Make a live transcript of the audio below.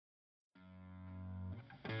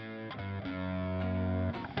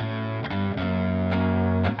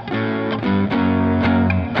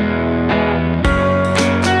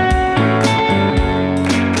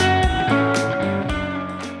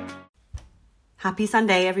Happy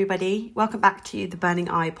Sunday, everybody. Welcome back to the Burning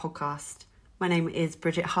Eye podcast. My name is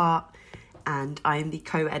Bridget Hart and I am the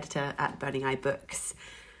co-editor at Burning Eye Books.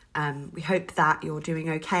 We hope that you're doing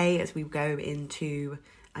okay as we go into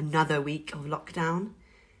another week of lockdown.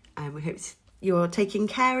 We hope you're taking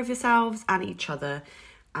care of yourselves and each other.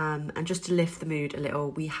 And just to lift the mood a little,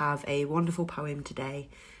 we have a wonderful poem today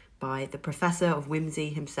by the Professor of Whimsy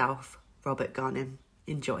himself, Robert Garnham.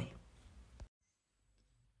 Enjoy.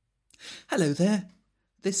 Hello there,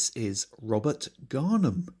 this is Robert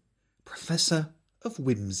Garnham, Professor of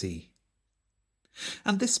Whimsy.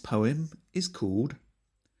 And this poem is called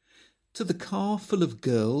To the Car Full of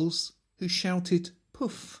Girls Who Shouted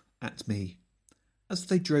Poof at Me as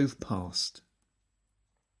they drove past.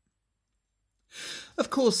 Of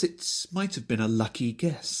course it might have been a lucky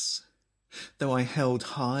guess, though I held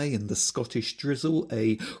high in the Scottish drizzle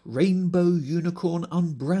a rainbow unicorn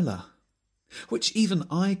umbrella, which even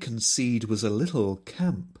I concede was a little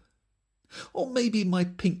camp. Or maybe my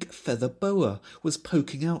pink feather boa was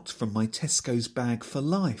poking out from my Tesco's bag for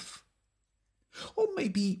life. Or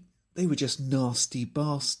maybe they were just nasty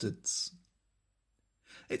bastards.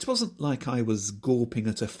 It wasn't like I was gawping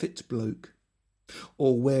at a fit bloke,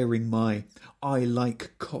 or wearing my I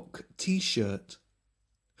like cock t-shirt,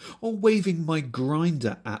 or waving my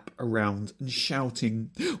Grindr app around and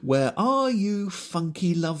shouting, "Where are you,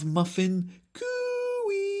 funky love muffin?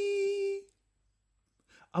 Cooey!"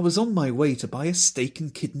 I was on my way to buy a steak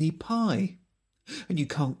and kidney pie, and you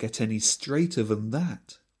can't get any straighter than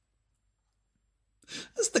that.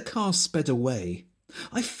 As the car sped away,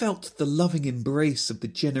 I felt the loving embrace of the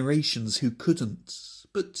generations who couldn't,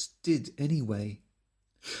 but did anyway.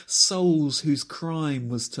 Souls whose crime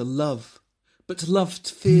was to love, but loved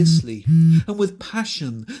fiercely, and with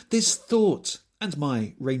passion, this thought and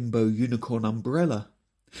my rainbow unicorn umbrella,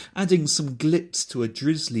 adding some glitz to a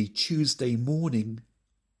drizzly Tuesday morning.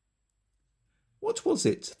 What was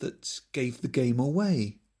it that gave the game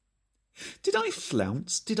away? Did I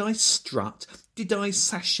flounce? Did I strut? Did I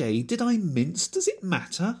sashay? Did I mince? Does it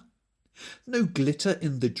matter? No glitter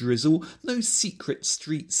in the drizzle, no secret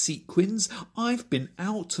street sequins. I've been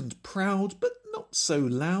out and proud, but not so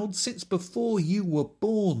loud since before you were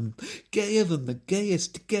born. Gayer than the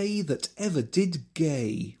gayest gay that ever did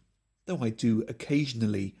gay, though I do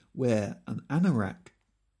occasionally wear an anorak.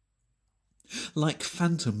 Like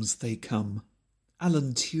phantoms they come.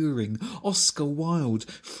 Alan Turing, Oscar Wilde,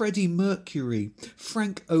 Freddie Mercury,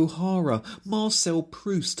 Frank O'Hara, Marcel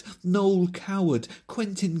Proust, Noel Coward,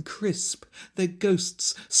 Quentin Crisp, their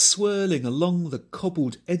ghosts swirling along the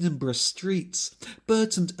cobbled Edinburgh streets,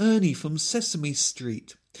 Bert and Ernie from Sesame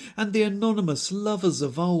Street, and the anonymous lovers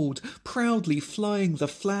of old, proudly flying the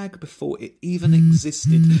flag before it even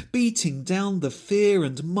existed, beating down the fear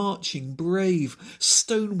and marching brave,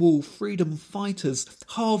 Stonewall freedom fighters,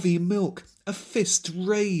 Harvey Milk, a fist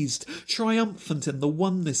raised, triumphant in the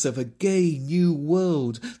oneness of a gay new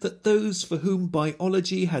world, that those for whom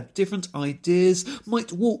biology had different ideas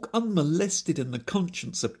might walk unmolested in the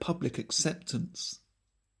conscience of public acceptance.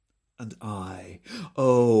 And I,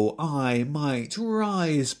 oh, I might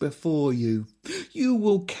rise before you. You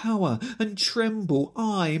will cower and tremble.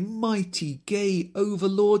 I, mighty gay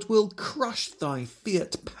overlord, will crush thy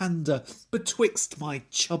fiat panda betwixt my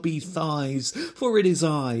chubby thighs. For it is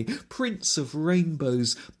I, prince of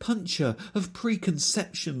rainbows, puncher of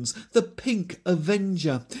preconceptions, the pink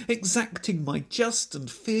avenger, exacting my just and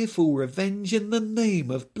fearful revenge in the name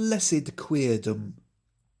of blessed queerdom.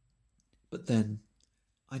 But then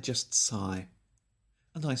I just sigh,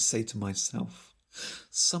 and I say to myself,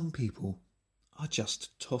 some people are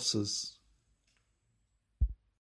just tossers.